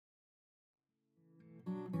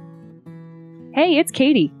Hey, it's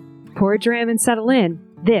Katie. Pour a dram and settle in.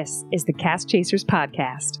 This is the Cask Chasers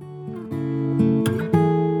Podcast.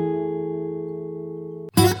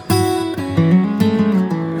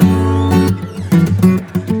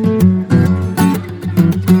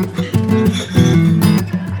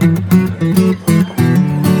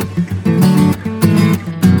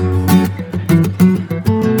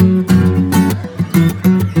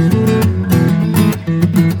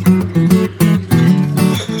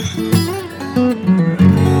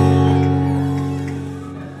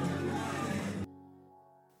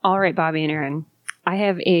 All right, Bobby and Aaron, I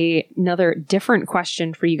have another different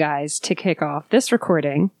question for you guys to kick off this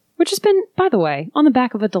recording, which has been, by the way, on the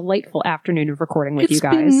back of a delightful afternoon of recording with you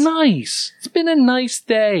guys. It's been nice. It's been a nice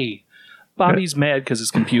day. Bobby's mad because his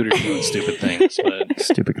computer's doing stupid things. But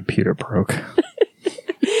Stupid computer broke.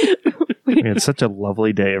 We had such a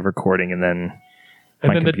lovely day of recording, and then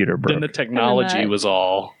my computer broke. Then the technology was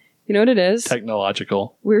all You know what it is?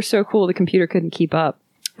 technological. We were so cool the computer couldn't keep up.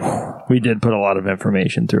 We did put a lot of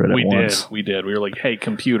information through it We at once. We did. We were like, hey,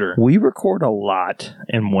 computer. We record a lot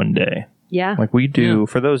in one day. Yeah. Like we do,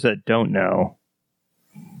 for those that don't know,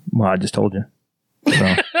 well, I just told you.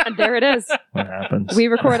 So, And there it is. what happens? We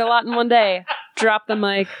record a lot in one day. Drop the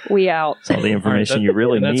mic. We out. It's all the information you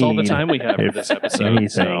really and need. that's all the time we have for if this episode. anything.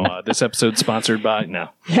 So this episode's sponsored by... No.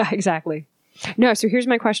 Yeah, exactly. No, so here's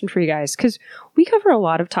my question for you guys, because we cover a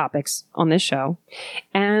lot of topics on this show,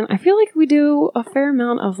 and I feel like we do a fair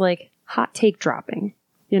amount of like hot take dropping,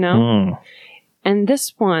 you know? Mm. And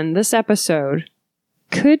this episode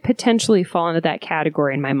could potentially fall into that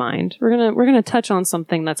category in my mind. We're gonna touch on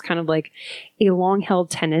something that's kind of like a long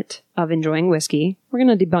held tenet of enjoying whiskey. We're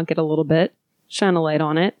gonna debunk it a little bit, shine a light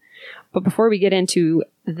on it. But before we get into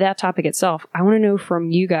that topic itself, I want to know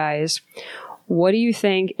from you guys, what do you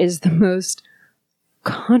think is the most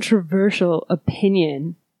controversial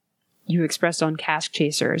opinion you expressed on Cask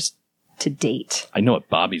Chasers to date? I know what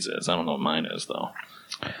Bobby's is. I don't know what mine is, though.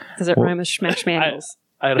 Does it rhyme with Schmack Schmaniels?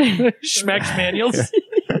 I don't Schmack Spaniels.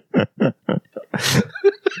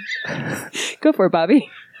 Go for it, Bobby.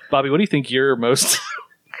 Bobby, what do you think you're most...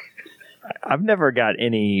 I've never got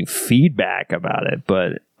any feedback about it,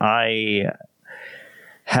 but I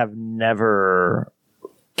have never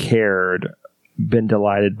cared, been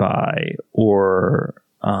delighted by, or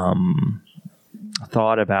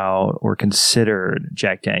thought about or considered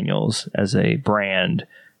Jack Daniel's as a brand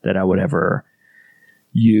that I would ever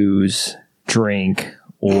use, drink,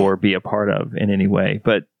 or be a part of in any way.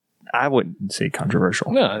 But I wouldn't say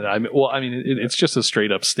controversial. No, I mean, it's just a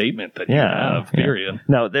straight up statement that you have, period.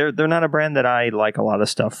 No, they're not a brand that I like a lot of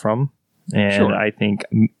stuff from. And Sure. I think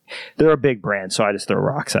they're a big brand, so I just throw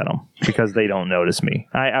rocks at them because they don't notice me.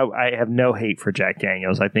 I have no hate for Jack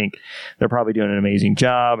Daniel's. I think they're probably doing an amazing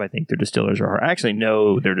job. I think their distillers are... I actually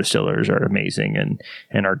know their distillers are amazing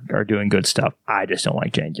and are doing good stuff. I just don't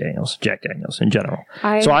like Jack Daniel's in general.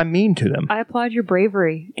 So I'm mean to them. I applaud your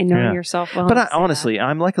bravery in knowing yourself well. But honestly,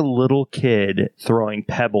 I'm like a little kid throwing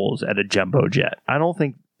pebbles at a jumbo jet. I don't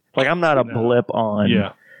think... Like, I'm not a blip on...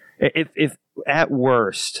 Yeah. If at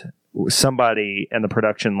worst... somebody in the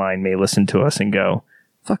production line may listen to us and go,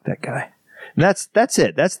 fuck that guy. And that's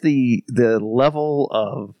it. That's the level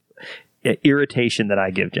of irritation that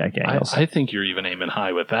I give Jack Daniels. I think you're even aiming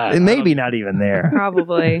high with that. And maybe not even there.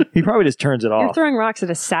 Probably. He probably just turns it You're off. throwing rocks at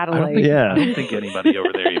a I satellite. don't think anybody over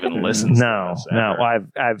there even listens No. to this ever. Well,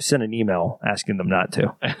 I've sent an email asking them not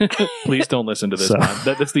to. Please don't listen to this. So-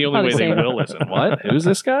 That's the only Probably way they same. will listen. What? Who's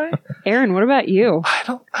this guy? Aaron, what about you?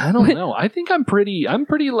 I don't know. I think I'm pretty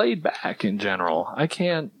laid back in general.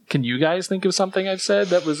 Can you guys think of something I've said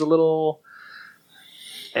that was a little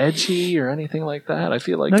edgy or anything like that? I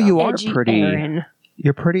feel like No, you are Edgy pretty. Aaron.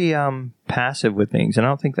 You're pretty passive with things, and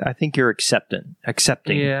I think you're accepting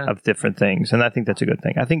Yeah. of different things, and I think that's a good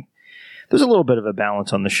thing. I think there's a little bit of a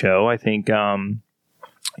balance on the show. I think I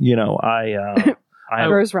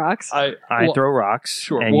Throws rocks. I throw rocks,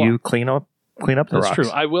 Sure, and well, you clean up the That's rocks. true.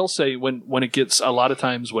 I will say when it gets a lot of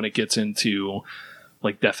times when it gets into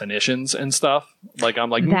like definitions and stuff, like I'm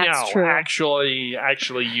like, That's no, true. actually,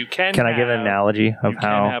 you can. Can I give an analogy of You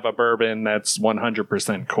how can have a bourbon that's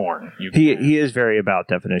 100% corn. he is very about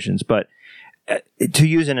definitions? But to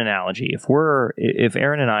use an analogy, if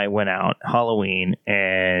Aaron and I went out Halloween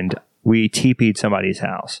and we TP'd somebody's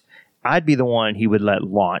house, I'd be the one he would let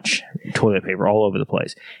launch toilet paper all over the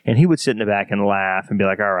place. And he would sit in the back and laugh and be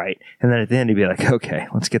like, all right. And then at the end, he'd be like, okay,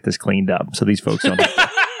 let's get this cleaned up so these folks don't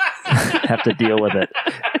have to deal with it.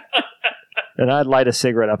 And I'd light a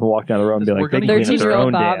cigarette up and walk down the road and be like, they can clean up their 13-year-old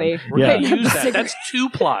own Bobby. damn. We're Yeah. gonna use that. That's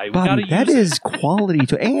 2-ply. We Bobby, gotta that use is quality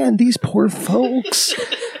to, and these poor folks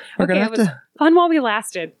are Okay, going to have to. Fun while we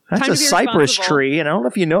lasted. That's Time a to be cypress responsible. tree, and I don't know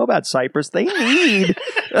if you know about cypress. They need.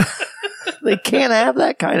 They can't have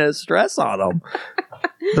that kind of stress on them.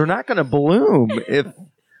 They're not going to bloom if.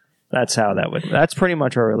 That's how that would. That's pretty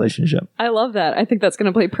much our relationship. I love that. I think that's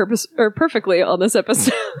going to play perfectly on this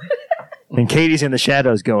episode. And Katie's in the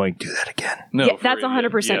shadows going, "Do that again." No, Yeah, for that's real.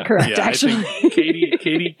 100% correct, I actually. think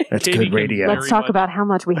Katie. That's Katie good can radio. very Let's talk much- about how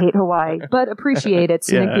much we hate Hawaii, but appreciate its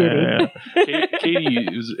scenic beauty.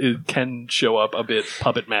 Katie can show up a bit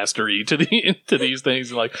puppet mastery to these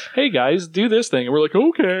things. Like, hey guys, do this thing, and we're like,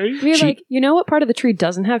 okay. We're like, you know what part of the tree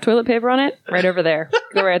doesn't have toilet paper on it? Right over there.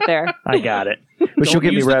 Go right there. I got it. But she'll get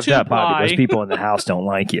me use the revved up, Bobby. 2-ply. Those people in the house don't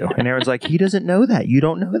like you. And Aaron's like, he doesn't know that. You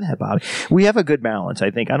don't know that, Bobby. We have a good balance, I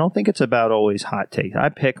think. I don't think it's about always hot takes. I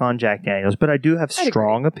pick on Jack Daniels, but I do have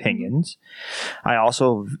strong opinions. I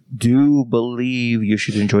also do believe you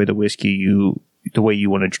should enjoy the whiskey the way you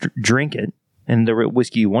want to drink it and the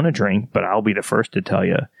whiskey you want to drink, but I'll be the first to tell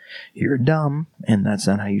you, you're dumb, and that's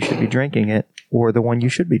not how you should be drinking it, or the one you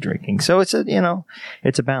should be drinking. So it's a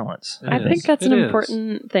balance. I think that's an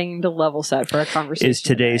important thing to level set for a conversation. Is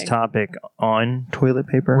today's today. topic on toilet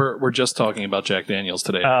paper? We're just talking about Jack Daniels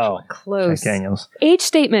today. Oh, actually. Close. Jack Daniels. Age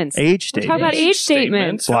statements. Age We're talking about statements. age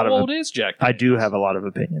statements. A lot How of old is Jack I Daniels? do have a lot of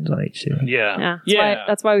opinions on age statements. Yeah.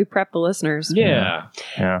 That's why we prep the listeners. Yeah.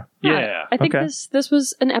 Yeah. Yeah. I think Okay. this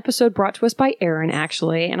was an episode brought to us by Aaron,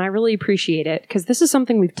 actually, and I really appreciate it because this is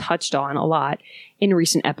something we've touched on a lot in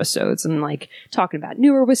recent episodes and like talking about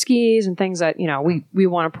newer whiskeys and things that, we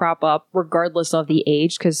want to prop up regardless of the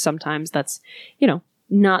age because sometimes that's,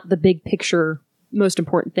 not the big picture most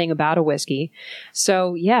important thing about a whiskey.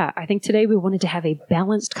 So yeah, I think today we wanted to have a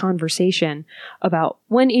balanced conversation about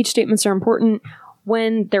when age statements are important,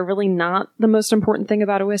 when they're really not the most important thing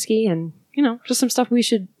about a whiskey, and just some stuff we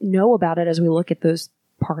should know about it as we look at those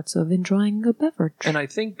parts of enjoying a beverage. And I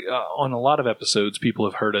think on a lot of episodes, people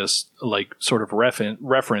have heard us like sort of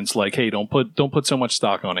reference like, "Hey, don't put so much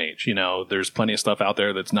stock on age." There's plenty of stuff out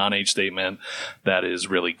there that's non-age statement that is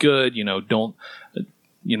really good.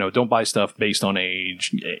 Don't buy stuff based on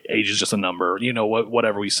age. Age is just a number.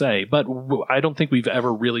 Whatever we say, but I don't think we've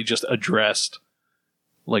ever really just addressed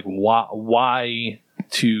like why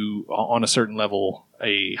to on a certain level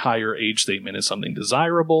a higher age statement is something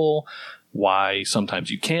desirable. Why sometimes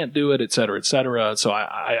you can't do it, et cetera, et cetera. So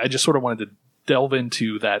I just sort of wanted to delve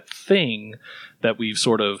into that thing that we've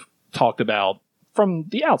sort of talked about from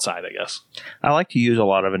the outside, I guess. I like to use a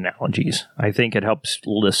lot of analogies. I think it helps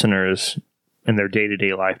listeners in their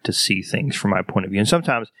day-to-day life to see things from my point of view. And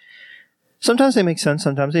sometimes they make sense,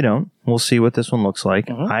 sometimes they don't. We'll see what this one looks like.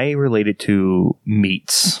 Mhm. I relate it to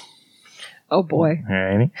meats. Oh boy. All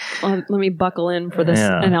right. Let me buckle in for this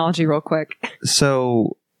analogy real quick.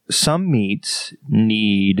 So some meats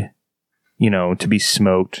need, to be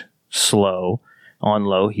smoked slow on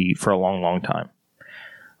low heat for a long, long time.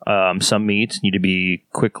 Some meats need to be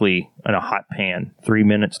quickly in a hot pan, 3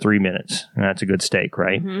 minutes, and that's a good steak,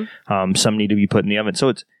 right? Mhm. Some need to be put in the oven.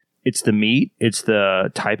 So it's the meat, it's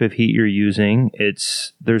the type of heat you're using.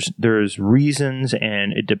 There's reasons,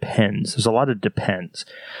 and it depends. There's a lot of depends.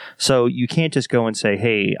 So you can't just go and say,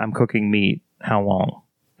 "Hey, I'm cooking meat. How long?"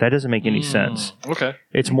 That doesn't make any sense. Okay.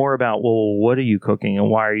 It's more about, well, what are you cooking and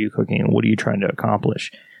why are you cooking and what are you trying to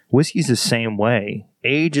accomplish? Whiskey's the same way.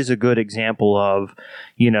 Age is a good example of,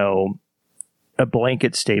 a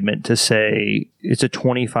blanket statement to say it's a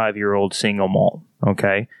 25-year-old single malt,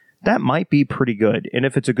 okay? That might be pretty good. And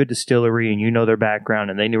if it's a good distillery and you know their background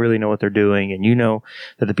and they really know what they're doing and you know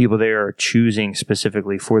that the people there are choosing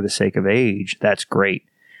specifically for the sake of age, that's great.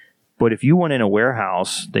 But if you went in a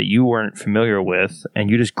warehouse that you weren't familiar with and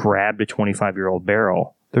you just grabbed a 25-year-old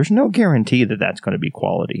barrel, there's no guarantee that that's going to be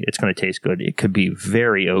quality. It's going to taste good. It could be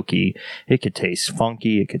very oaky. It could taste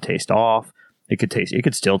funky. It could taste off. It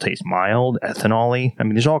could still taste mild, ethanol-y. I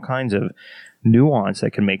mean, there's all kinds of nuance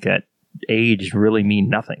that can make that age really mean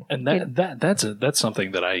nothing. And that's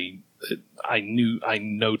something that I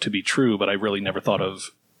know to be true, but I really never thought of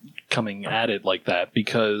coming at it like that,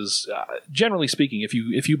 because generally speaking, if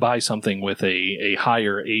you buy something with a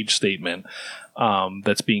higher age statement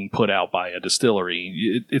that's being put out by a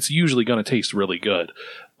distillery, it's usually going to taste really good.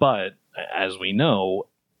 But as we know,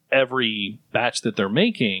 every batch that they're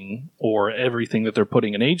making or everything that they're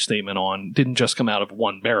putting an age statement on didn't just come out of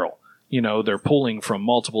one barrel. They're pulling from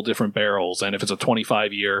multiple different barrels, and if it's a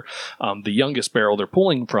 25-year, the youngest barrel they're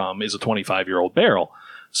pulling from is a 25-year-old barrel.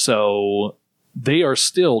 So they are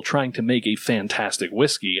still trying to make a fantastic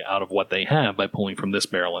whiskey out of what they have by pulling from this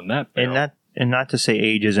barrel and that barrel. And not to say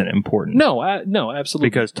age isn't important. No, absolutely.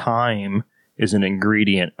 Because time is an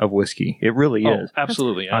ingredient of whiskey. It really is.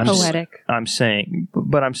 Absolutely. Poetic. I'm saying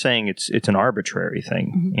it's an arbitrary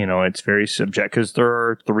thing. Mm-hmm. It's very subjective because there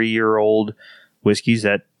are 3-year-old whiskeys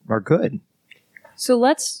that are good. So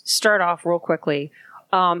let's start off real quickly.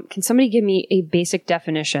 Can somebody give me a basic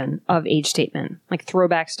definition of age statement, like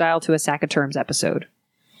throwback style to a Sack of Terms episode?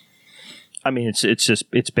 I mean,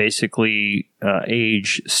 it's basically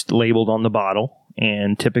age labeled on the bottle,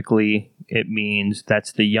 and typically it means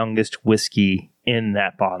that's the youngest whiskey in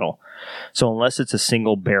that bottle. So unless it's a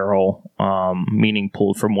single barrel, meaning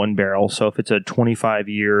pulled from one barrel. So if it's a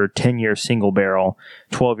 25-year, 10-year single barrel,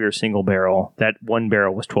 12-year single barrel, that one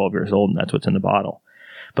barrel was 12 years old, and that's what's in the bottle.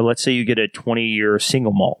 But let's say you get a 20-year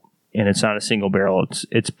single malt, and it's not a single barrel.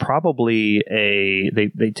 It's probably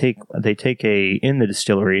they take a in the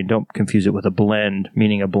distillery, and don't confuse it with a blend,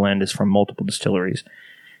 meaning a blend is from multiple distilleries.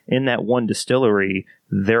 In that one distillery,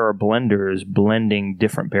 there are blenders blending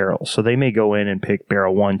different barrels. So they may go in and pick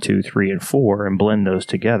barrel 1, 2, 3, and 4 and blend those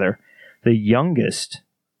together. The youngest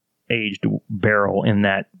aged barrel in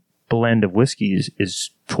that blend of whiskeys is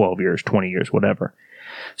 12 years, 20 years, whatever.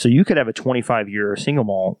 So you could have a 25-year single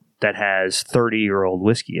malt that has 30-year-old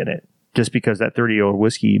whiskey in it, just because that 30-year-old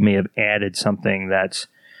whiskey may have added something that's,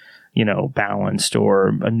 balanced or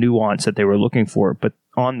a nuance that they were looking for. But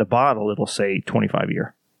on the bottle, it'll say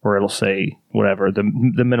 25-year. Or it'll say whatever the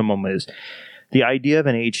minimum is. The idea of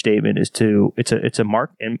an age statement is it's a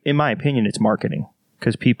mark. In my opinion, it's marketing,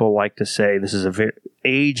 because people like to say this is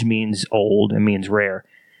age means old and means rare.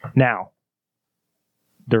 Now,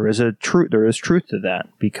 there is truth to that,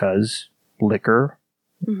 because liquor,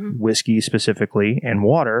 whiskey specifically, and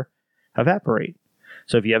water evaporate.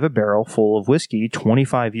 So if you have a barrel full of whiskey,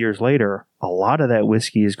 25 years later, a lot of that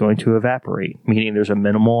whiskey is going to evaporate, meaning there's a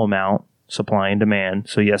minimal amount. Supply and demand.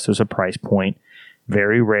 So yes, there's a price point.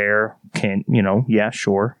 Very rare.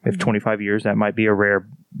 Sure. If 25 years, that might be a rare,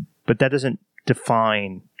 but that doesn't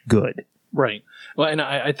define good. Right. Well, and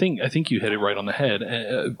I think you hit it right on the head.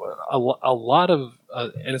 A lot of,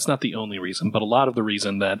 and it's not the only reason, but a lot of the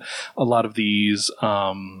reason that a lot of these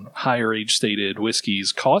higher age stated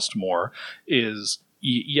whiskeys cost more is,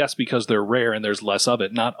 yes, because they're rare and there's less of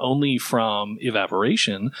it, not only from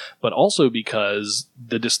evaporation, but also because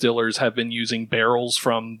the distillers have been using barrels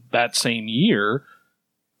from that same year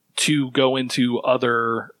to go into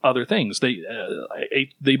other things.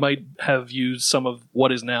 They might have used some of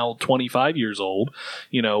what is now 25 years old,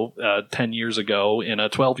 10 years ago in a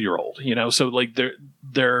 12-year-old, so like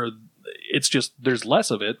it's just, there's less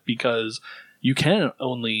of it because you can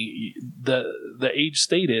only, the age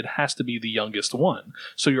stated has to be the youngest one.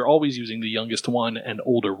 So you're always using the youngest one and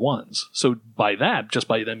older ones. So by that, just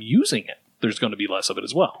by them using it, there's going to be less of it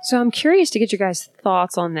as well. So I'm curious to get your guys'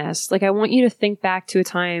 thoughts on this. Like, I want you to think back to a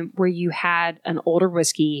time where you had an older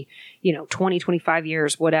whiskey, 20, 25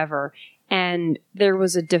 years, whatever, and there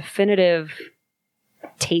was a definitive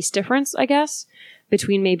taste difference, I guess,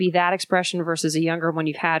 between maybe that expression versus a younger one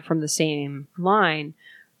you've had from the same line.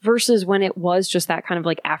 Versus when it was just that kind of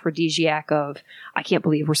like aphrodisiac of, I can't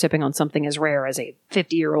believe we're sipping on something as rare as a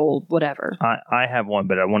 50-year-old whatever. I have one,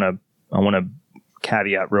 but I want to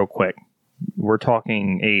caveat real quick. We're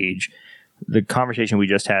talking age. The conversation we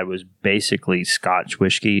just had was basically Scotch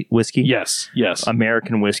whiskey. Yes.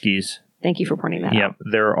 American whiskeys. Thank you for pointing that out. Yep.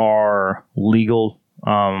 There are legal,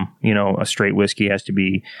 a straight whiskey has to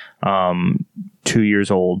be 2 years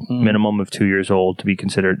old, minimum of 2 years old to be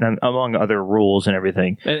considered, among other rules and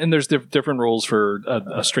everything. And there's different rules for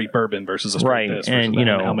a straight bourbon versus a straight right. this, and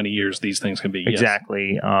how many years these things can be.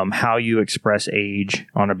 Exactly. Yes. How you express age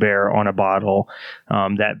on a bottle,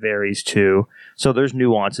 that varies too. So there's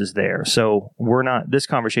nuances there. So this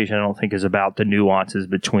conversation I don't think is about the nuances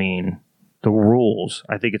between the rules.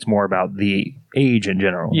 I think it's more about the age in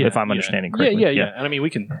general, if I'm understanding correctly. Yeah. And I mean, we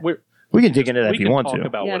can dig into that if you want to. We can talk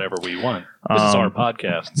about whatever we want. This is our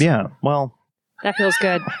podcast. So. Yeah, well. That feels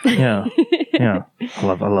good. Yeah. I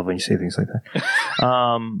love when you say things like that.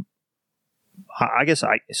 I guess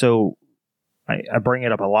I bring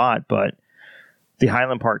it up a lot, but the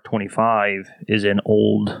Highland Park 25 is an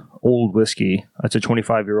old whiskey. It's a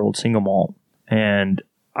 25-year-old single malt. And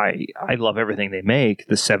I love everything they make.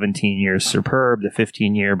 The 17-year Superb, the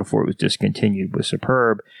 15-year before it was discontinued was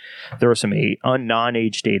Superb. There are some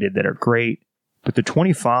non-age dated that are great, but the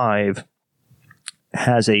 25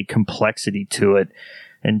 has a complexity to it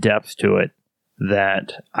and depth to it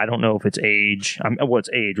that I don't know if it's age. Its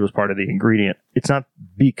age was part of the ingredient. It's not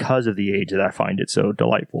because of the age that I find it so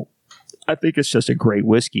delightful. I think it's just a great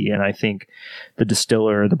whiskey, and I think the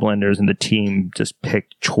distiller, the blenders, and the team just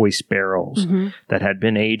picked choice barrels that had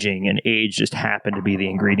been aging, and age just happened to be the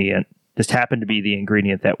ingredient. Just happened to be the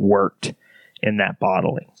ingredient that worked in that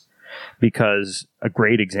bottling. Because a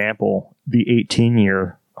great example, the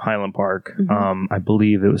 18-year Highland Park, I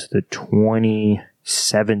believe it was the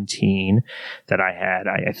 2017 that I had,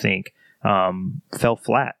 I think, fell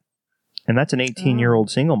flat. And that's an 18-year-old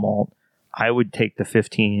single malt. I would take the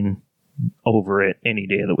 15 over it any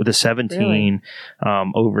day of the week. The 17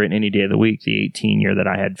 over it any day of the week. The 18-year that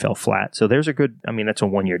I had fell flat. So there's a good, I mean, that's a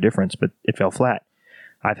 1 year difference, but it fell flat.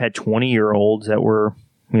 I've had 20-year-olds that were,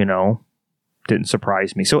 didn't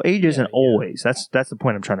surprise me. So age isn't always. That's the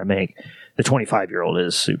point I'm trying to make. The 25-year-old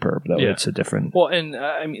is superb, though. Yeah. It's a different. Well, and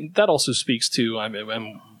I mean that also speaks to.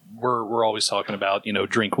 We're always talking about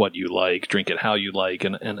drink what you like, drink it how you like,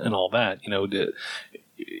 and all that.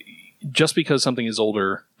 Just because something is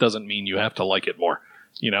older doesn't mean you have to like it more.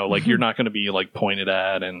 You're not going to be like pointed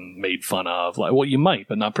at and made fun of. Like, well, you might,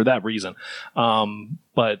 but not for that reason.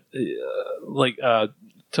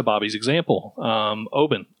 To Bobby's example,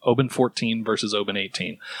 Oban 14 versus Oban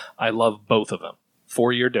 18. I love both of them.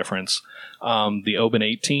 4 year difference. The Oban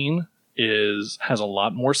 18 has a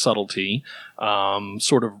lot more subtlety,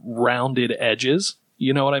 sort of rounded edges.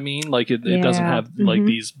 You know what I mean? Like it doesn't have like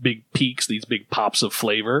these big peaks, these big pops of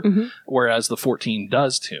flavor, whereas the 14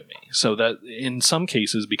 does to me. So that in some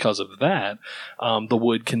cases, because of that, the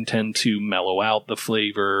wood can tend to mellow out the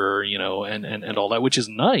flavor, and all that, which is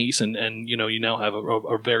nice. And you now have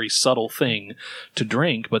a very subtle thing to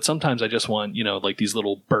drink. But sometimes I just want, like these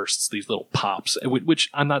little bursts, these little pops, which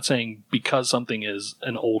I'm not saying because something is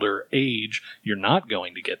an older age, you're not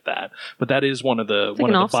going to get that. But that is one of the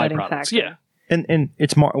byproducts. Factor. Yeah. And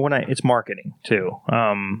it's it's marketing too.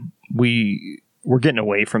 We're getting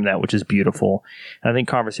away from that, which is beautiful. And I think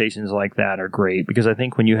conversations like that are great because I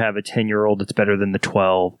think when you have a 10-year-old that's better than the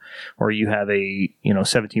 12, or you have a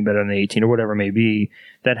 17 better than the 18, or whatever it may be,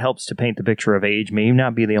 that helps to paint the picture of age. May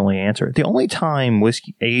not be the only answer. The only time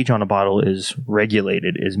whiskey age on a bottle is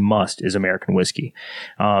regulated is American whiskey.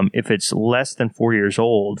 If it's less than 4 years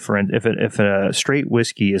old, if a straight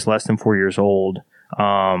whiskey is less than 4 years old,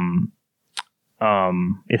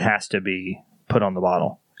 it has to be put on the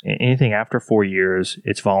bottle. Anything after 4 years,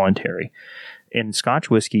 it's voluntary. In Scotch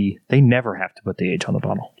whiskey, they never have to put the age on the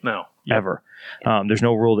bottle. No. Ever. There's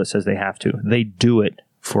no rule that says they have to. They do it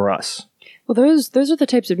for us. Well, those are the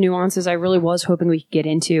types of nuances I really was hoping we could get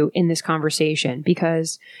into in this conversation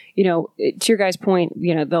because, to your guys' point,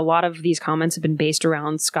 a lot of these comments have been based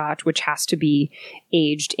around Scotch, which has to be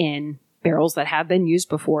aged in barrels that have been used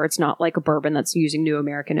before. It's not like a bourbon that's using new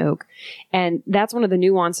American oak. And that's one of the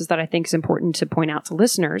nuances that I think is important to point out to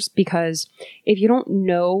listeners, because if you don't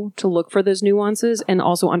know to look for those nuances and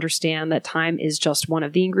also understand that time is just one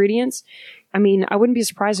of the ingredients, I mean, I wouldn't be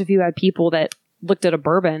surprised if you had people that looked at a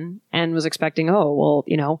bourbon and was expecting,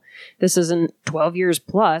 this isn't 12 years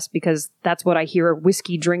plus because that's what I hear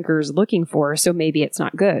whiskey drinkers looking for. So maybe it's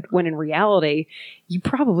not good. When in reality, you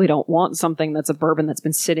probably don't want something that's a bourbon that's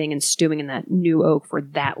been sitting and stewing in that new oak for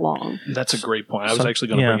that long. That's a great point. I was actually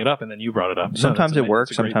going to bring it up and then you brought it up. Sometimes it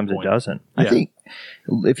works. Sometimes it doesn't. Yeah. I think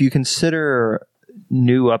if you consider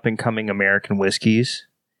new up and coming American whiskeys,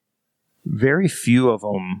 very few of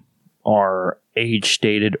them are age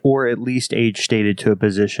stated, or at least age stated to a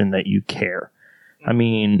position that you care. I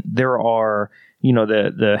mean, there are,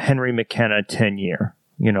 the Henry McKenna 10-year,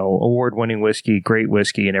 award-winning whiskey, great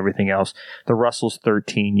whiskey and everything else. The Russell's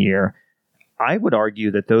 13-year. I would argue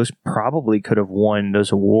that those probably could have won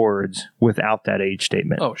those awards without that age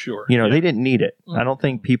statement. Oh, sure. They didn't need it. I don't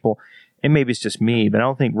think people, and maybe it's just me, but I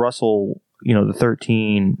don't think Russell, the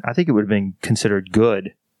 13, I think it would have been considered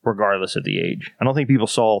good regardless of the age. I don't think people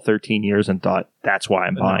saw 13 years and thought, that's why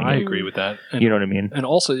I'm buying it. I agree with that. And, you know what I mean? And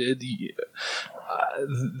also,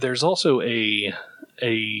 there's also a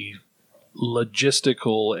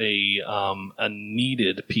logistical, a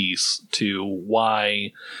needed piece to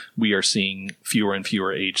why we are seeing fewer and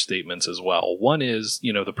fewer age statements as well. One is,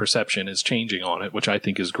 the perception is changing on it, which I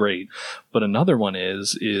think is great. But another one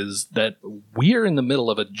is that we are in the middle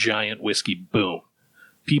of a giant whiskey boom.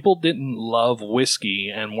 People didn't love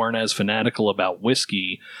whiskey and weren't as fanatical about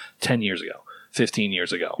whiskey 10 years ago, 15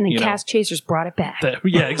 years ago. And then Cask Chasers brought it back.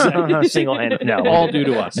 Yeah, exactly. Single-handed. No. All due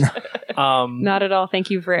to us. Not at all.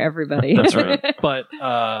 Thank you for everybody. That's right.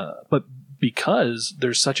 But because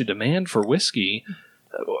there's such a demand for whiskey,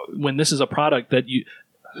 when this is a product that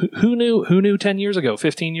who knew 10 years ago,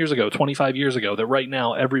 15 years ago, 25 years ago that right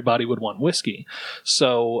now everybody would want whiskey.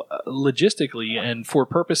 So logistically and for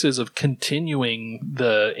purposes of continuing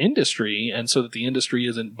the industry and so that the industry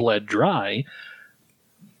isn't bled dry,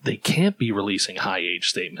 they can't be releasing high age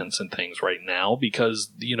statements and things right now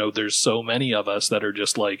because, there's so many of us that are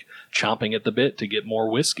just like chomping at the bit to get more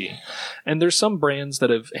whiskey. And there's some brands that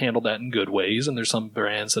have handled that in good ways, and there's some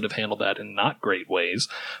brands that have handled that in not great ways.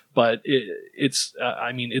 But it's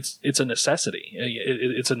a necessity.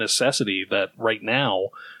 It's a necessity that right now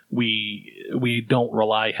we don't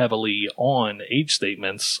rely heavily on age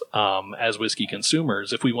statements as whiskey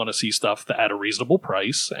consumers if we want to see stuff at a reasonable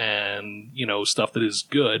price and stuff that is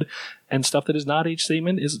good, and stuff that is not age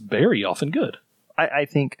statement is very often good. I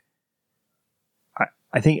think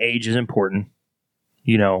age is important.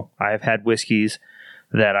 I've had whiskeys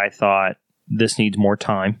that I thought this needs more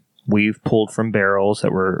time. We've pulled from barrels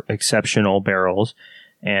that were exceptional barrels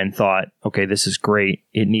and thought, okay, this is great.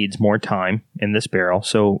 It needs more time in this barrel.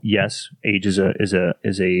 So yes, age is an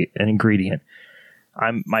ingredient.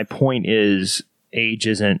 My point is, age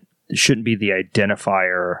shouldn't be the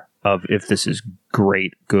identifier of if this is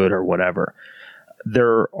great, good, or whatever.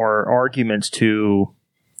 There are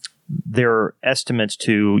estimates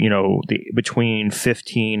to, between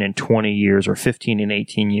 15 and 20 years or 15 and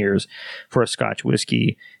 18 years for a Scotch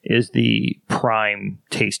whiskey is the prime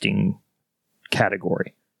tasting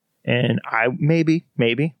category. And maybe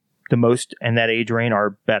the most in that age range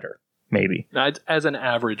are better. Maybe. As an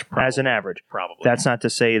average, probably. Probably. That's not to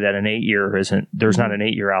say that an 8-year isn't. There's not an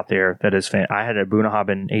 8-year out there that is. I had a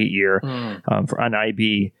Bunnahabhain 8-year for an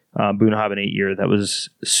IB Bunnahabhain 8-year that was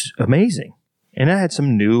amazing, and it had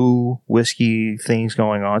some new whiskey things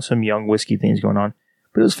going on, some young whiskey things going on,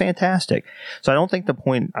 but it was fantastic. So I don't think the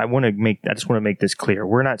point I just want to make this clear.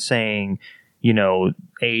 We're not saying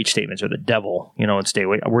age statements are the devil, and stay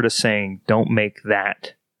away. We're just saying don't make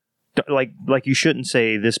that. Like you shouldn't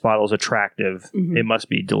say this bottle is attractive. Mm-hmm. It must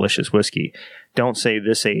be delicious whiskey. Don't say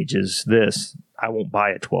this age is this. I won't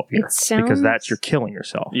buy a 12-year because you're killing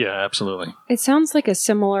yourself. Yeah, absolutely. It sounds like a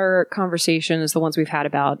similar conversation as the ones we've had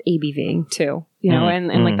about ABV too,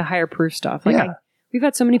 and like the higher proof stuff. We've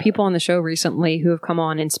had so many people on the show recently who have come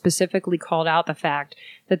on and specifically called out the fact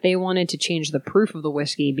that they wanted to change the proof of the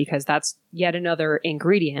whiskey because that's yet another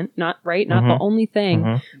ingredient, not the only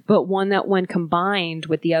thing, but one that when combined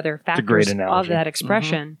with the other factors of that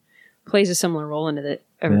expression plays a similar role into it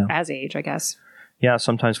as age, I guess. Yeah,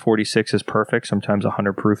 sometimes 46 is perfect. Sometimes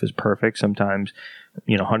 100 proof is perfect. Sometimes,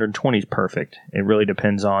 120 is perfect. It really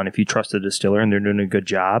depends on if you trust the distiller and they're doing a good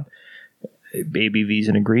job. ABV is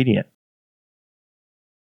an ingredient.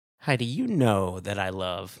 Heidi, you know that I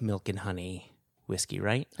love milk and honey whiskey,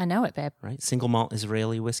 right? I know it, babe. Right? Single malt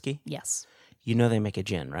Israeli whiskey? Yes. You know they make a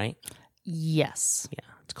gin, right? Yes. Yeah.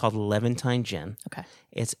 It's called Levantine Gin. Okay.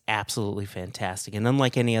 It's absolutely fantastic. And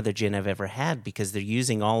unlike any other gin I've ever had, because they're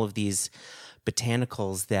using all of these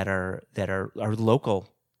botanicals that are local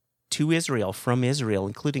to Israel, from Israel,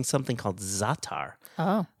 including something called za'atar.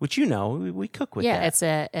 Oh. Which we cook with that. Yeah, it's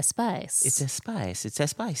a spice. It's a spice. It's a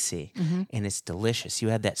spicy. Mm-hmm. And it's delicious. You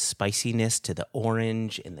add that spiciness to the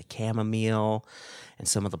orange and the chamomile and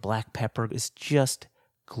some of the black pepper. It's just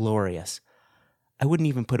glorious. I wouldn't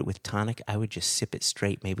even put it with tonic. I would just sip it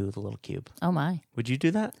straight, maybe with a little cube. Oh, my. Would you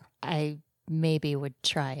do that? I maybe would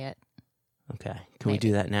try it. Okay. Can we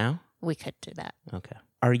do that now? We could do that. Okay.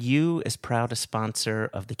 Are you as proud a sponsor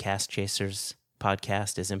of the Cast Chasers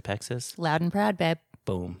podcast as Impex is? Loud and proud, babe.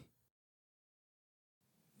 Boom.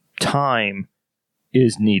 Time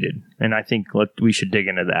is needed, and I think we should dig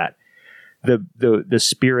into that. The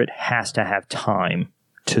spirit has to have time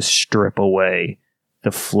to strip away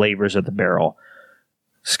the flavors of the barrel.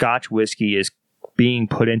 Scotch whiskey is being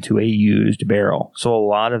put into a used barrel, so a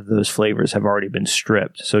lot of those flavors have already been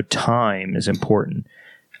stripped. So time is important.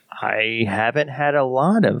 I haven't had a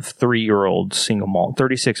lot of 3-year-old single malt.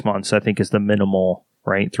 36 months, I think, is the minimal,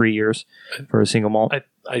 right? 3 years for a single malt.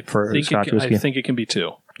 I think it can be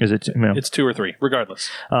 2. Is it? It's 2 or 3,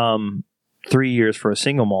 regardless. 3 years for a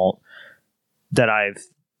single malt that I've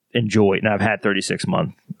enjoyed, and I've had 36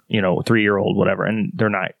 month, 3-year-old, whatever, and they're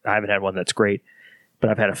not. I haven't had one that's great,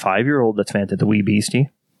 but I've had a 5-year-old that's fantastic, the Wee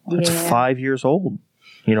Beastie. It's 5 years old.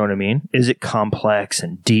 You know what I mean? Is it complex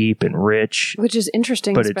and deep and rich? Which is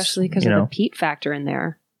interesting, especially because of the peat factor in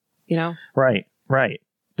there. Right.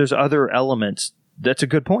 There's other elements. That's a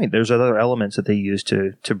good point. There's other elements that they use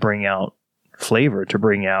to bring out flavor, to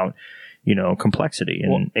bring out, complexity.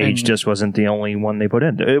 And age just wasn't the only one they put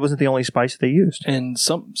in. It wasn't the only spice they used. And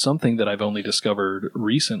something that I've only discovered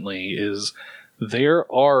recently is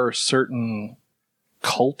there are certain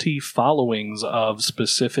culty followings of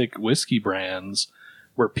specific whiskey brands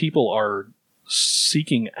where people are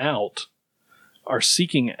seeking out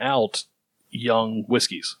young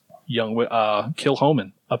whiskeys,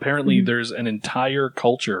 Kilchoman. Apparently, there's an entire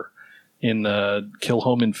culture in the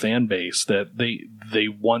Kilhoman fan base that they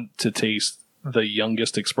want to taste the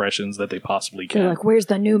youngest expressions that they possibly can. They're like, "Where's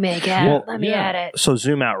the new make at? Well, Let me at it." So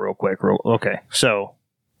zoom out real quick. Okay, so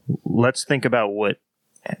let's think about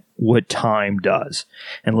what time does,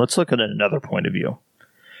 and let's look at another point of view.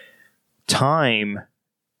 Time,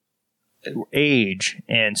 age,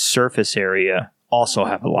 and surface area also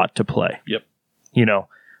have a lot to play. Yep. You know,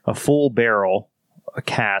 a full barrel, a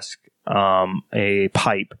cask, a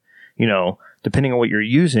pipe, depending on what you're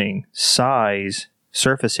using, size,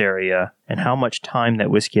 surface area, and how much time that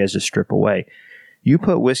whiskey has to strip away. You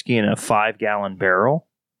put whiskey in a 5-gallon barrel,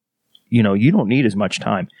 you don't need as much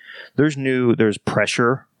time. There's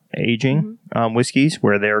pressure aging whiskeys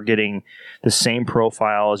where they're getting the same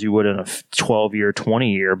profile as you would in a 12-year,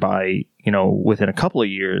 20-year by, within a couple of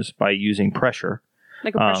years by using pressure.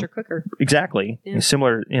 Like a pressure cooker. Exactly. Yeah.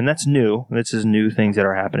 Similar, and that's new. This is new things that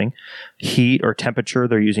are happening. Heat or temperature,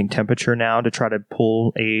 they're using temperature now to try to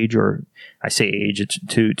pull age, or I say age, it's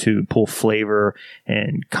to pull flavor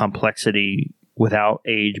and complexity without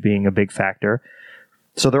age being a big factor.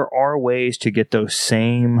 So there are ways to get those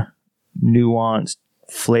same nuanced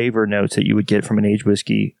flavor notes that you would get from an aged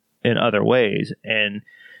whiskey in other ways. And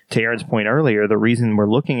to Aaron's point earlier, the reason we're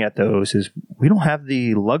looking at those is we don't have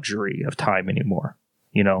the luxury of time anymore.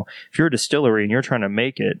 If you're a distillery and you're trying to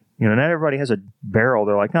make it, not everybody has a barrel.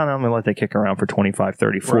 They're like, no, I'm going to let that kick around for 25,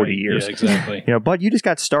 30, 40 years. Yeah, exactly. But you just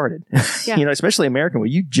got started. Yeah. Especially American,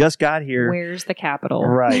 you just got here. Where's the capital?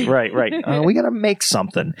 Right. We got to make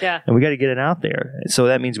something. Yeah. And we got to get it out there. So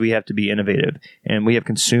that means we have to be innovative. And we have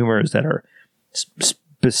consumers that are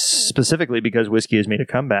specifically because whiskey has made a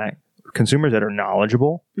comeback, consumers that are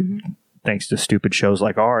knowledgeable. Mm-hmm. Thanks to stupid shows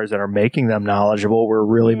like ours that are making them knowledgeable, we're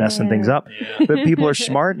really messing things up. Yeah. But people are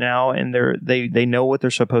smart now, and they know what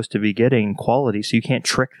they're supposed to be getting, quality, so you can't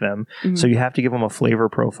trick them. Mm-hmm. So you have to give them a flavor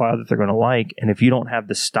profile that they're going to like. And if you don't have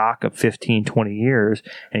the stock of 15, 20 years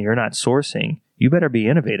and you're not sourcing, you better be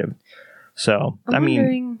innovative. So, I'm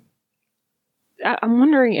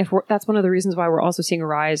wondering if that's one of the reasons why we're also seeing a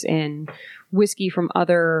rise in whiskey from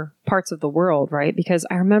other parts of the world, right? Because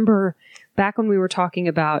I remember back when we were talking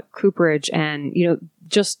about cooperage and,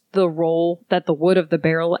 just the role that the wood of the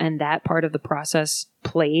barrel and that part of the process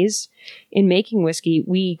plays in making whiskey,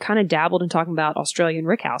 we kind of dabbled in talking about Australian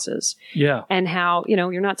rickhouses. Yeah. And how,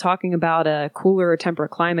 you're not talking about a cooler or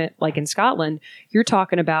temperate climate like in Scotland. You're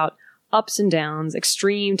talking about ups and downs,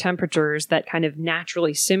 extreme temperatures that kind of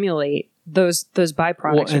naturally simulate those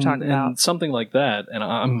byproducts you're talking about. And something like that, and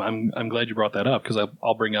I'm glad you brought that up, because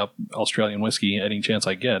I'll bring up Australian whiskey any chance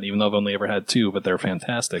I get, even though I've only ever had 2, but they're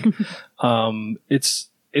fantastic.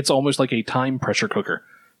 It's almost like a time pressure cooker.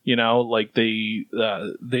 Like they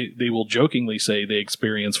will jokingly say they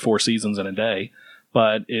experience 4 seasons in a day,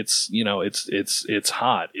 but it's it's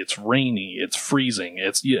hot, it's rainy, it's freezing,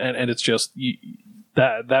 and it's just.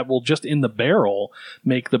 That will just in the barrel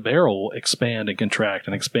make the barrel expand and contract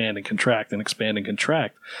and expand and contract and expand and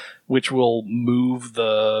contract, which will move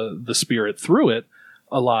the spirit through it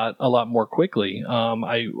a lot more quickly.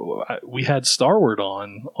 We had Starward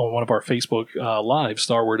on one of our Facebook live.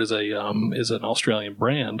 Starward is an Australian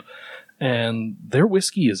brand, and their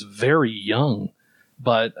whiskey is very young.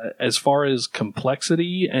 But as far as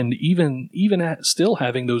complexity and even still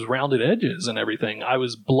having those rounded edges and everything, I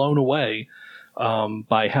was blown away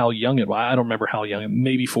by how young it was. I don't remember how young,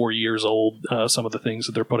 maybe 4 years old, some of the things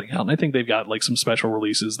that they're putting out. And I think they've got like some special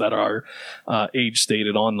releases that are age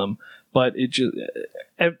stated on them. But it just,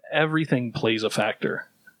 everything plays a factor.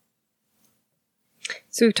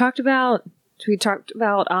 So we talked about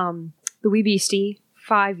the Wee Beastie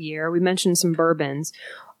 5-year. We mentioned some bourbons.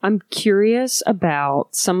 I'm curious about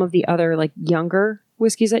some of the other like younger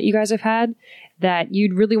whiskeys that you guys have had that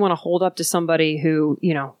you'd really want to hold up to somebody who,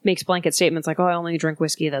 makes blanket statements like, oh, I only drink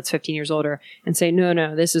whiskey that's 15 years older, and say,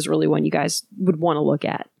 no, this is really one you guys would want to look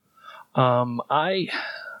at.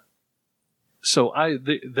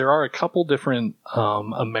 There are a couple different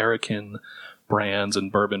American brands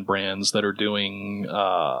and bourbon brands that are doing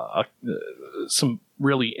some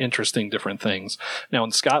really interesting different things. Now in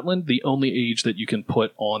Scotland, the only age that you can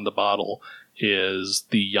put on the bottle is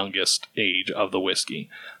the youngest age of the whiskey.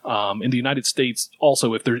 In the United States,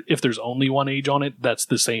 also, if there's only one age on it, that's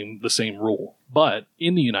the same rule. But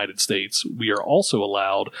in the United States, we are also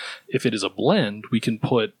allowed, if it is a blend, we can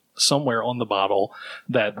put somewhere on the bottle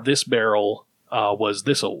that this barrel was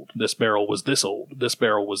this old, this barrel was this old, this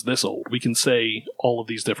barrel was this old. We can say all of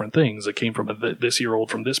these different things. It came from this year old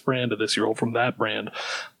from this brand to this year old from that brand.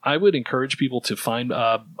 I would encourage people to find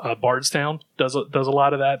Bardstown does a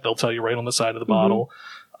lot of that. They'll tell you right on the side of the bottle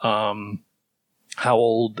how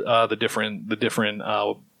old the different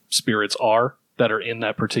spirits are that are in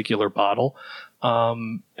that particular bottle,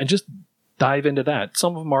 and just dive into that.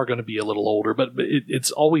 Some of them are going to be a little older, but it's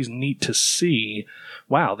always neat to see,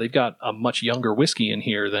 wow, they've got a much younger whiskey in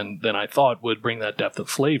here than I thought would bring that depth of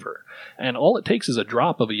flavor. And all it takes is a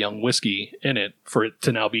drop of a young whiskey in it for it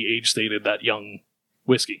to now be age stated that young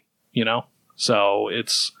whiskey, you know? So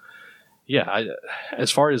it's, yeah, as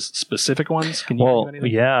far as specific ones, can you think of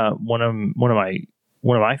anything? Yeah, one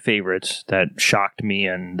of my favorites that shocked me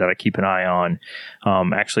and that I keep an eye on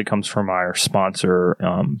actually comes from our sponsor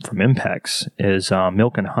from Impex is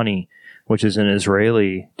Milk and Honey, which is an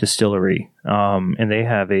Israeli distillery. And they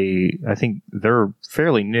have I think they're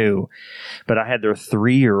fairly new, but I had their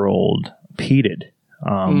 3-year-old peated.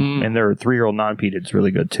 And their 3-year-old non-peated is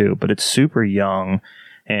really good too, but it's super young.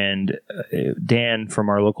 And Dan from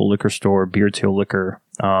our local liquor store, Beard Tail Liquor,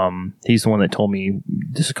 he's the one that told me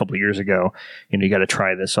this a couple of years ago, you got to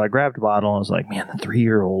try this. So I grabbed a bottle and I was like, man, the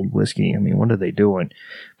 3-year-old whiskey, I mean, what are they doing?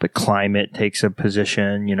 But climate takes a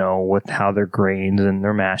position, with how their grains and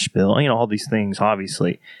their mash bill, all these things,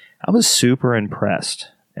 obviously. I was super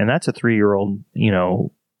impressed. And that's a 3-year-old,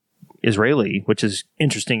 Israeli, which is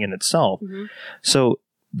interesting in itself. Mm-hmm. So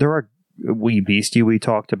there are Wee Beastie we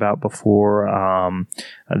talked about before.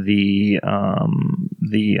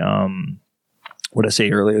 What I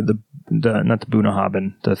say earlier, the not the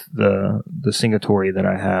Bunnahabhain, the Singatory that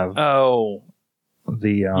I have. Oh,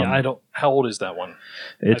 yeah, I don't. How old is that one?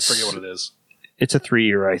 I forget what it is. It's a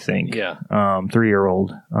 3-year, I think. Yeah,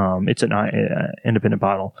 3-year-old. It's an independent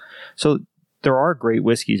bottle. So there are great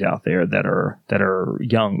whiskeys out there that are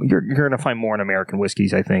young. You're going to find more in American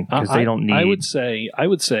whiskeys, I think, because they don't need. I would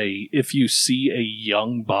say if you see a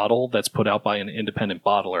young bottle that's put out by an independent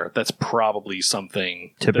bottler, that's probably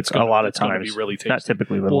something. Typically, a lot of times, be really tasty. Not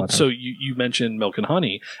typically, but well. So you mentioned Milk and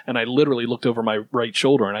Honey, and I literally looked over my right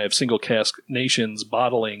shoulder, and I have Single Cask Nation's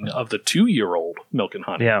bottling of the 2-year-old Milk and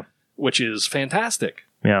Honey. Yeah, which is fantastic.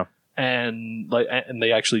 Yeah, and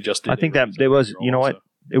they actually just did. I think that there was. You know what? So.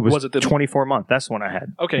 It was it the 24-month. That's the one I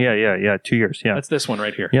had. Okay. Yeah. 2 years. Yeah. That's this one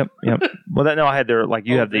right here. Yep. Well, I had their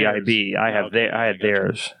you have the theirs. IB. I have I had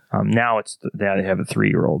theirs. You. Now they have a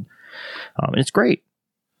 3-year-old. And it's great.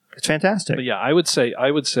 It's fantastic. But yeah, I would say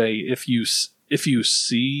if you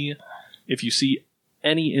see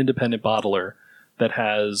any independent bottler that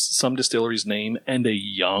has some distillery's name and a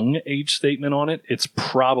young age statement on it, it's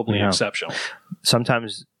probably exceptional.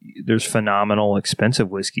 Sometimes there's phenomenal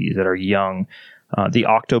expensive whiskeys that are young. The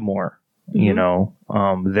Octomore,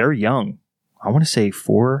 they're young. I want to say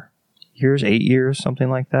 4 years, 8 years, something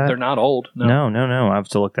like that. They're not old. No. I have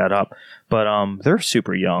to look that up. But they're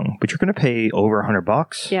super young. But you're going to pay over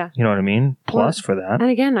 $100. Yeah. You know what I mean? Plus for that. And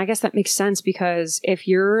again, I guess that makes sense because if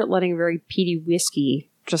you're letting a very peaty whiskey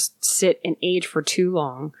just sit and age for too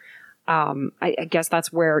long, I guess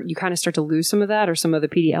that's where you kind of start to lose some of that, or some of the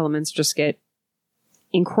peaty elements just get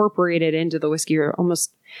incorporated into the whiskey, or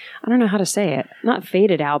almost, I don't know how to say it, not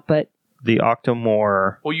faded out, but the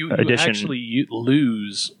Octomore you edition. Actually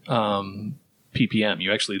lose ppm.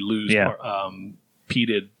 You actually lose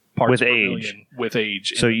peated parts with per age. Million with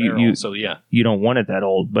age. So you don't want it that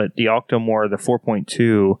old. But the Octomore, the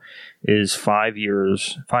 4.2, is 5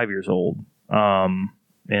 years old.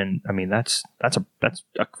 And I mean that's a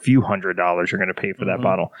few $100s you're going to pay for that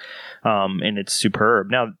bottle, and it's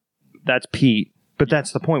superb. Now that's peat. But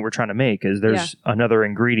that's the point we're trying to make, is there's another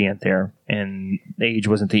ingredient there, and age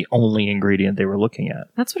wasn't the only ingredient they were looking at.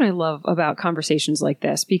 That's what I love about conversations like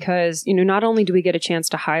this, because, not only do we get a chance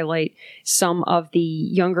to highlight some of the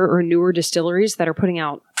younger or newer distilleries that are putting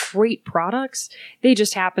out great products, they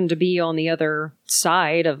just happen to be on the other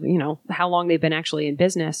side of, how long they've been actually in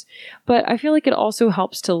business. But I feel like it also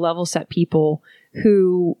helps to level set people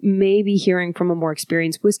who may be hearing from a more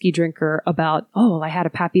experienced whiskey drinker about, I had a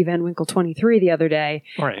Pappy Van Winkle 23 the other day.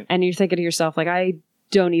 Right. And you're thinking to yourself, like, I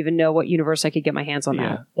don't even know what universe I could get my hands on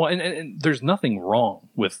that. Well, and there's nothing wrong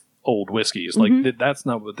with old whiskeys. Like that's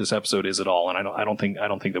not what this episode is at all. And I don't think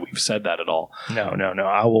that we've said that at all. No.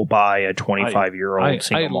 I will buy a 25-year-old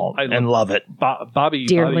single malt and love it. Bobby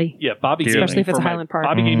dearly. Bobby, especially if it's a Highland Park.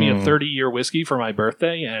 Bobby gave me a 30-year whiskey for my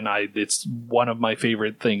birthday, and it's one of my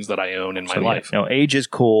favorite things that I own in my life. No, age is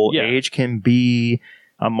cool. Yeah. Age can be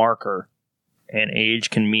a marker, and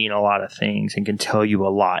age can mean a lot of things and can tell you a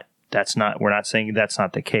lot. We're not saying that's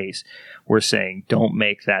not the case. We're saying don't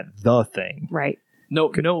make that the thing. Right.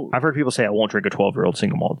 No. I've heard people say I won't drink a 12-year-old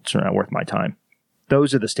single malt. It's not worth my time.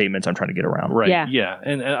 Those are the statements I'm trying to get around. Right. Yeah.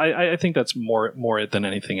 And I think that's more it than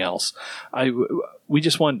anything else. We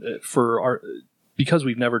just want because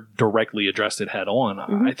we've never directly addressed it head on.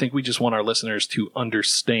 I think we just want our listeners to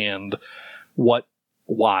understand what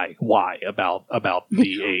why about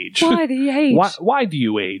the age? Why the age? Why do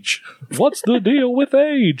you age? What's the deal with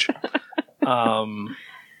age?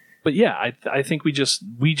 But yeah, I think we just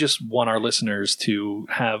want our listeners to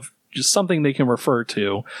have just something they can refer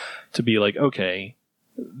to be like, okay,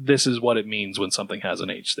 this is what it means when something has an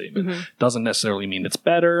age statement. Mm-hmm. Doesn't necessarily mean it's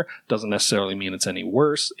better, doesn't necessarily mean it's any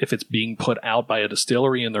worse. If it's being put out by a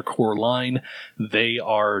distillery in their core line, they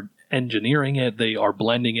are engineering it, they are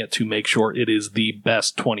blending it to make sure it is the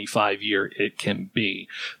best 25-year it can be.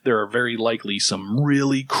 There are very likely some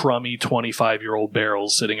really crummy 25-year-old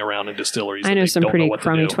barrels sitting around in distilleries. I know some pretty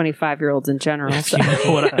crummy 25-year-olds in general. So. You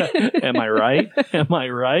know what am I right? Am I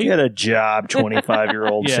right? Get a job,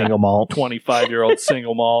 25-year-old Yeah. single malt. 25-year-old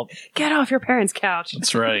single malt. Get off your parents' couch.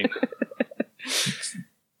 That's right.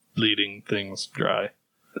 Bleeding things dry.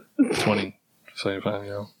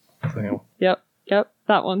 25-year-old single. Yep.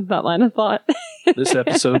 That line of thought. This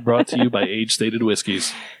episode brought to you by Age Stated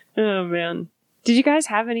Whiskeys. Oh, man. Did you guys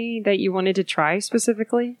have any that you wanted to try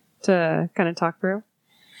specifically to kind of talk through?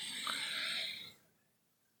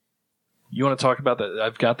 You want to talk about that?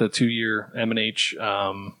 I've got the 2-year M&H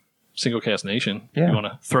Single Cask Nation. Yeah. You want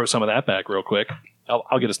to throw some of that back real quick?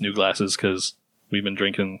 I'll get us new glasses because we've been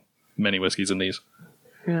drinking many whiskeys in these.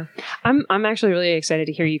 Yeah. I'm actually really excited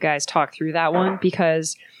to hear you guys talk through that one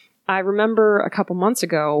because I remember a couple months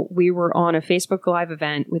ago, we were on a Facebook Live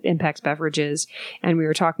event with Impex Beverages, and we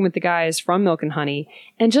were talking with the guys from Milk and Honey,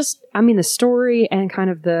 and just, I mean, the story and kind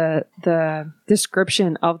of the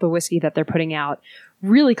description of the whiskey that they're putting out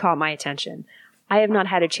really caught my attention. I have not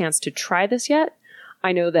had a chance to try this yet.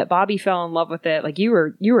 I know that Bobby fell in love with it. Like you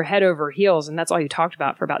were head over heels, and that's all you talked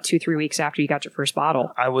about for about 2-3 weeks after you got your first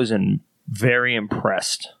bottle. I was very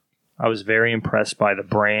impressed. I was very impressed by the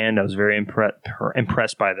brand. I was very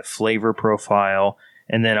impressed by the flavor profile.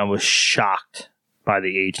 And then I was shocked by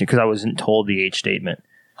the age because I wasn't told the age statement.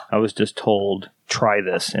 I was just told, try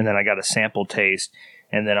this. And then I got a sample taste.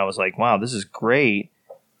 And then I was like, wow, this is great.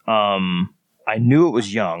 I knew it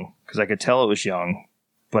was young because I could tell it was young,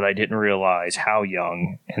 but I didn't realize how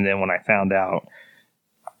young. And then when I found out,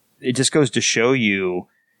 it just goes to show you,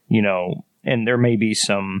 and there may be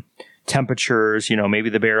some temperatures, maybe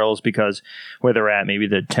the barrels, because where they're at, maybe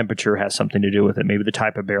the temperature has something to do with it. Maybe the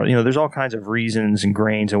type of barrel, there's all kinds of reasons and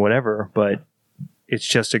grains and whatever, but it's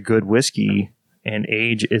just a good whiskey, and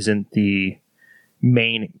age isn't the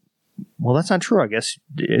main. Well, that's not true. I guess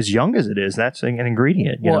as young as it is, that's an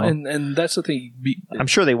ingredient. You know? And that's the thing. I'm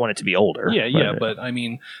sure they want it to be older. Yeah, but I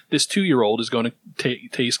mean, this 2-year-old is going to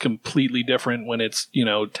taste completely different when it's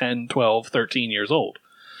 10, 12, 13 years old.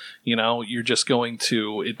 You're just going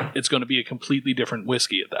to it's going to be a completely different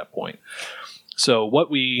whiskey at that point. So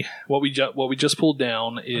what we just pulled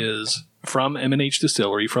down is from M&H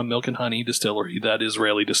Distillery, from Milk and Honey Distillery, that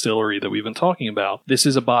Israeli distillery that we've been talking about. This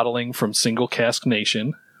is a bottling from Single Cask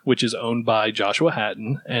Nation, which is owned by Joshua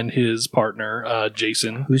Hatton and his partner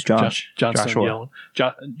Jason. Who's Josh? Joshua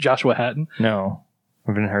Hatton. No,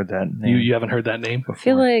 I haven't heard that name. You haven't heard that name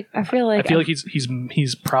before. I feel like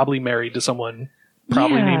he's probably married to someone.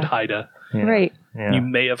 Probably named Haida. Yeah. Right. Yeah. You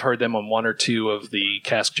may have heard them on 1 or 2 of the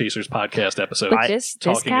Cask Chasers podcast episodes. Like this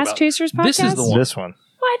Cask Chasers podcast? This is the one. This one.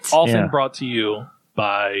 What? Often brought to you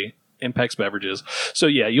by Impex Beverages. So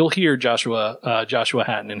yeah, you'll hear Joshua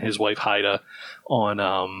Hatton and his wife Haida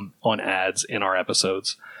on ads in our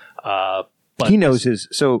episodes. But he knows his.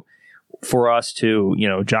 So for us too,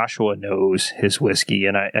 Joshua knows his whiskey,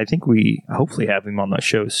 and I think we hopefully have him on the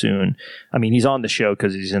show soon. I mean, he's on the show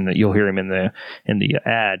because he's you'll hear him in the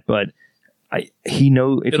ad, but he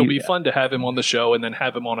knows. It'll be fun to have him on the show and then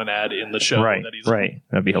have him on an ad in the show. Right, that he's right.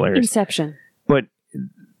 That'd be hilarious. Inception. But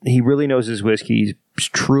he really knows his whiskey. He's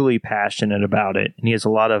truly passionate about it, and he has a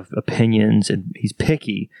lot of opinions, and he's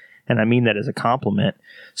picky, and I mean that as a compliment.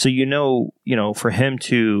 So for him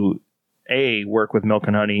to A, work with Milk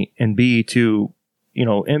and Honey, and B, to,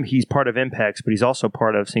 he's part of Impex, but he's also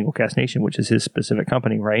part of Single Cask Nation, which is his specific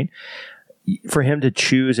company, right? For him to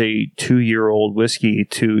choose a 2-year-old whiskey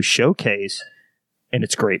to showcase, and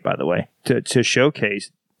it's great, by the way, to showcase,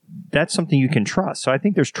 that's something you can trust. So I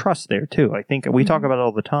think there's trust there, too. I think we talk about it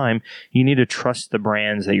all the time. You need to trust the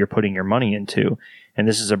brands that you're putting your money into, and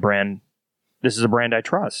this is a brand I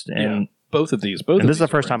trust. And both of these. And this is the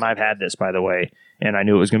first time I've had this, by the way, and I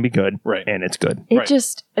knew it was going to be good. Right. And it's good. It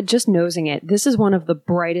just nosing it. This is one of the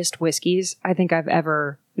brightest whiskeys I think I've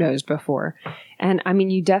ever nosed before. And I mean,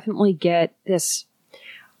 you definitely get this.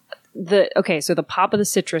 So the pop of the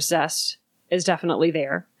citrus zest is definitely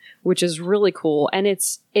there. which is really cool. And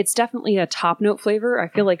it's definitely a top note flavor. I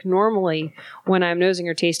feel like normally when I'm nosing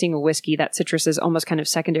or tasting a whiskey, that citrus is almost kind of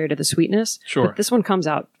secondary to the sweetness. Sure. But this one comes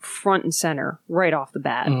out front and center right off the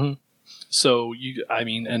bat. Mhm. So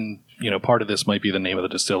part of this might be the name of the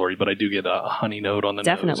distillery, but I do get a honey note on the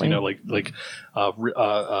Definitely. nose. Like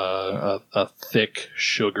a thick,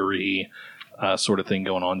 sugary sort of thing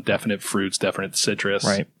going on. Definite fruits, definite citrus.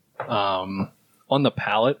 Right. On the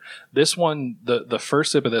palate, this one, the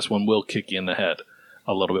first sip of this one will kick you in the head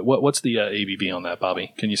a little bit. What's the ABV on that,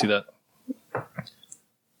 Bobby? Can you see that?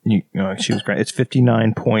 She was great. It's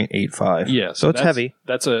 59.85. Yeah. So it's that's- heavy.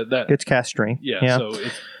 That. It's cast strength. Yeah. So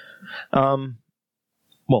it's,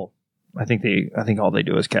 Well, I think all they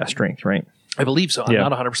do is cast strength, right? I believe so. I'm Yeah.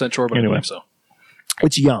 not 100% sure, but Anyway. I believe so.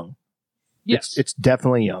 It's young. Yes. It's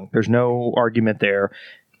definitely young. There's no argument there.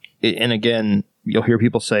 And again, you'll hear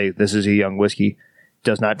people say this is a young whiskey.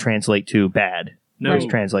 Does not translate to bad. No. This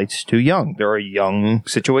translates to young. There are young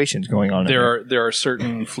situations going on. There are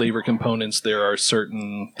certain flavor components. There are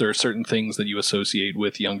certain things that you associate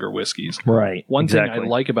with younger whiskeys. Right. One exactly. thing I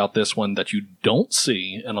like about this one that you don't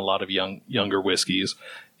see in a lot of younger whiskeys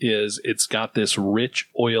is it's got this rich,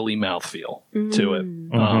 oily mouthfeel to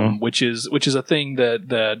it, which is a thing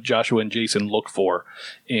that Joshua and Jason look for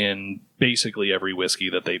in basically every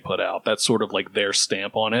whiskey that they put out. That's sort of like their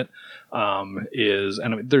stamp on it.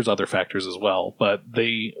 There's other factors as well, but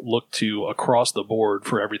they look to across the board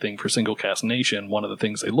for everything for Single Cask Nation. One of the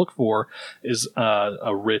things they look for is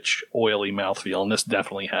a rich, oily mouthfeel, and this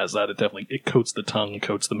definitely has that. It coats the tongue,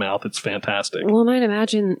 coats the mouth. It's fantastic. Well, and I'd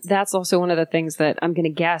imagine that's also one of the things that I'm going to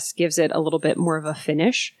guess gives it a little bit more of a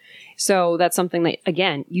finish. So that's something that,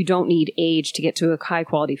 again, you don't need age to get to a high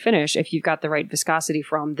quality finish if you've got the right viscosity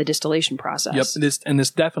from the distillation process. Yep, this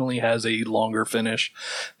definitely has a longer finish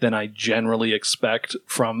than I generally expect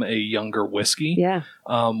from a younger whiskey. Yeah.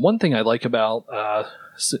 One thing I like about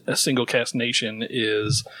a Single Cask Nation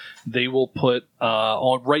is they will put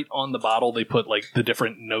right on the bottle. They put like the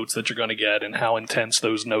different notes that you're going to get and how intense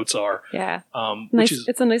those notes are. Yeah. Which Nice. is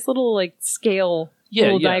It's a nice little like scale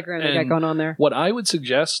little diagram they got And going on there. What I would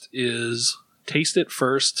suggest is taste it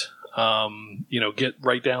first.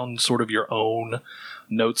 Write down sort of your own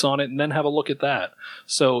notes on it and then have a look at that.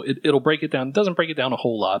 So it'll break it down. It doesn't break it down a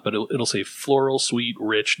whole lot, but it'll say floral, sweet,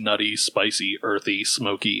 rich, nutty, spicy, earthy,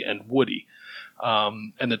 smoky, and woody.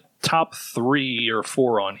 And the top 3 or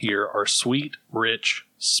 4 on here are sweet, rich,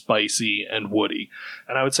 spicy, and woody.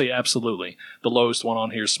 And I would say absolutely. The lowest one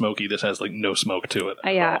on here is smoky. This has like no smoke to it.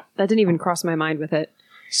 Yeah, that didn't even cross my mind with it.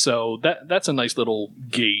 So that's a nice little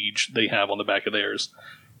gauge they have on the back of theirs.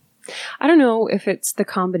 I don't know if it's the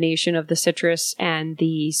combination of the citrus and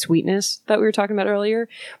the sweetness that we were talking about earlier,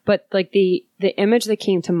 but like the image that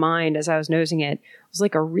came to mind as I was nosing it was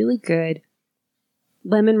like a really good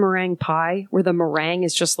lemon meringue pie where the meringue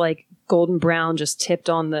is just like golden brown, just tipped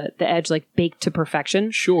on the edge, like baked to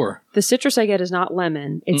perfection. Sure. The citrus I get is not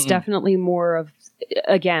lemon. It's definitely more of,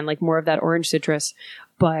 again, like more of that orange citrus,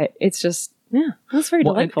 but it's just, yeah, that's very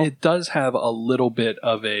delightful. It does have a little bit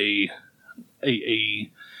of a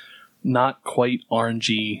not quite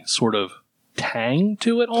orangey sort of tang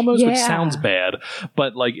to it almost, which Yeah. sounds bad,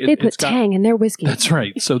 but like they put tang in their whiskey. That's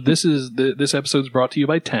right. So this episode's brought to you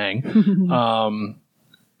by Tang.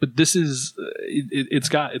 But this is it's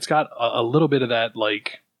got a little bit of that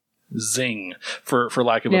like zing for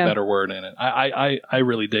lack of a better word in it. I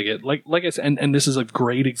really dig it. Like I said, and this is a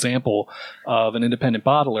great example of an independent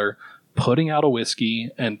bottler putting out a whiskey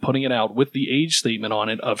and putting it out with the age statement on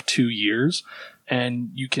it of 2 years. And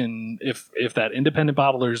you can, if that independent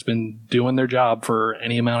bottler's been doing their job for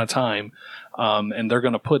any amount of time, and they're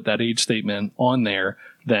going to put that age statement on there,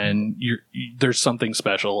 then there's something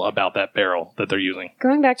special about that barrel that they're using.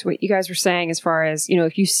 Going back to what you guys were saying, as far as,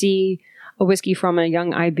 if you see a whiskey from a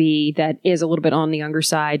young IB that is a little bit on the younger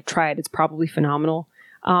side, try it. It's probably phenomenal.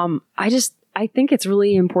 I think it's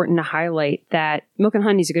really important to highlight that Milk and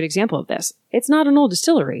Honey is a good example of this. It's not an old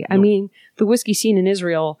distillery. I mean, the whiskey scene in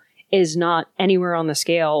Israel is not anywhere on the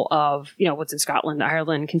scale of, what's in Scotland,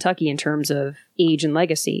 Ireland, Kentucky in terms of age and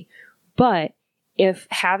legacy. But if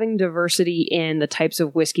having diversity in the types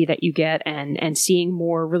of whiskey that you get and seeing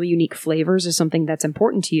more really unique flavors is something that's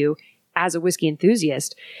important to you as a whiskey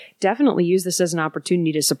enthusiast, definitely use this as an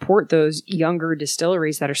opportunity to support those younger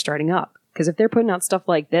distilleries that are starting up. Because if they're putting out stuff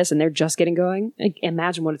like this and they're just getting going,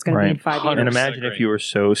 imagine what it's going to be in 5 years. And imagine if you were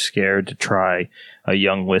so scared to try a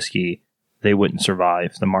young whiskey, they wouldn't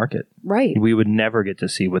survive the market. Right. We would never get to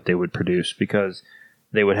see what they would produce because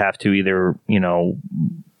they would have to either,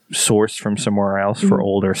 source from somewhere else for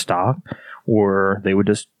older stock, or they would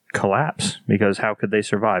just collapse because how could they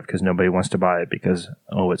survive? Because nobody wants to buy it because,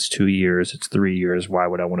 it's 2 years, it's 3 years. Why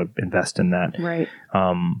would I want to invest in that? Right.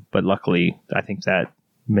 But luckily, I think that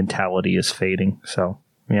mentality is fading. So,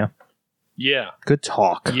 yeah. Yeah. Good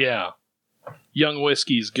talk. Yeah. Young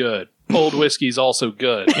whiskey's good. Old whiskey's also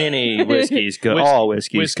good. Any whiskey's good. All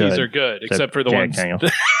whiskey's good. Whiskeys are good, except for the Jack ones.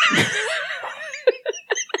 Daniels.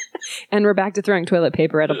 And we're back to throwing toilet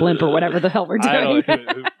paper at a blimp or whatever the hell we're doing. I don't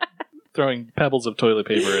know. Throwing pebbles of toilet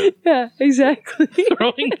paper at Yeah, exactly.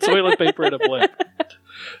 throwing toilet paper at a blimp.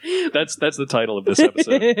 That's the title of this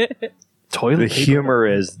episode. Toilet The paper. humor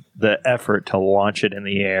is the effort to launch it in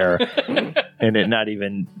the air and it not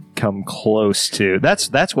even come close to.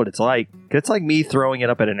 That's what it's like. It's like me throwing it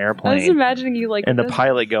up at an I was airplane imagining you like and the this.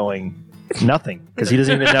 pilot going, nothing, because he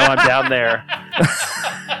doesn't even know I'm down there.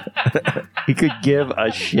 He could give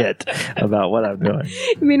a shit about what I'm doing.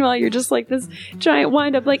 Meanwhile, you're just like this giant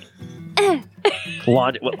wind up, like,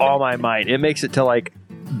 Launch it with all my might. It makes it to like,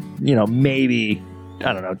 maybe,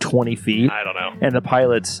 20 feet. I don't know. And the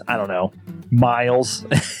pilot's, miles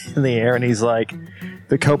in the air. And he's like,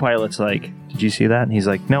 the co-pilot's like, did you see that? And he's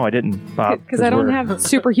like, no, I didn't, Bob. because I don't we're- have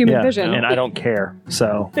superhuman vision. And I don't care.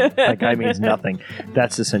 So that guy means nothing.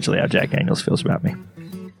 That's essentially how Jack Daniels feels about me.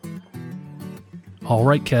 All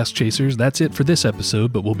right, Cask Chasers, that's it for this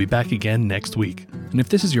episode, but we'll be back again next week. And if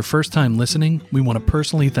this is your first time listening, we want to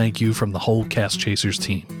personally thank you from the whole Cask Chasers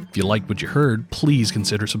team. If you liked what you heard, please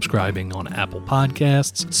consider subscribing on Apple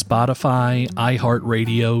Podcasts, Spotify,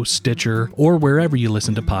 iHeartRadio, Stitcher, or wherever you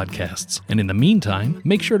listen to podcasts. And in the meantime,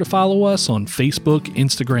 make sure to follow us on Facebook,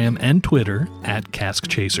 Instagram, and Twitter at Cask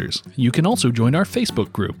Chasers. You can also join our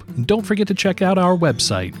Facebook group. And don't forget to check out our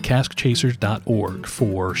website, caskchasers.org,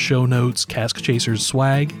 for show notes, Cask Chasers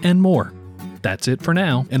swag, and more. That's it for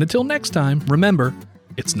now, and until next time, remember,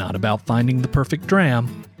 it's not about finding the perfect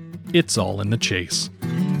dram, it's all in the chase.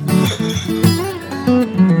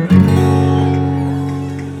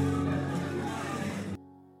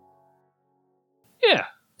 Yeah.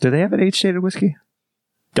 Do they have an age-stated whiskey?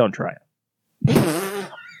 Don't try it.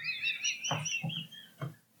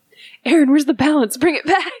 Aaron, where's the balance? Bring it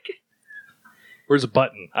back. Where's a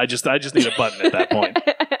button? I just need a button at that point.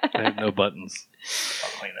 I have no buttons.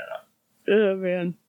 I'll clean that up. Oh, man.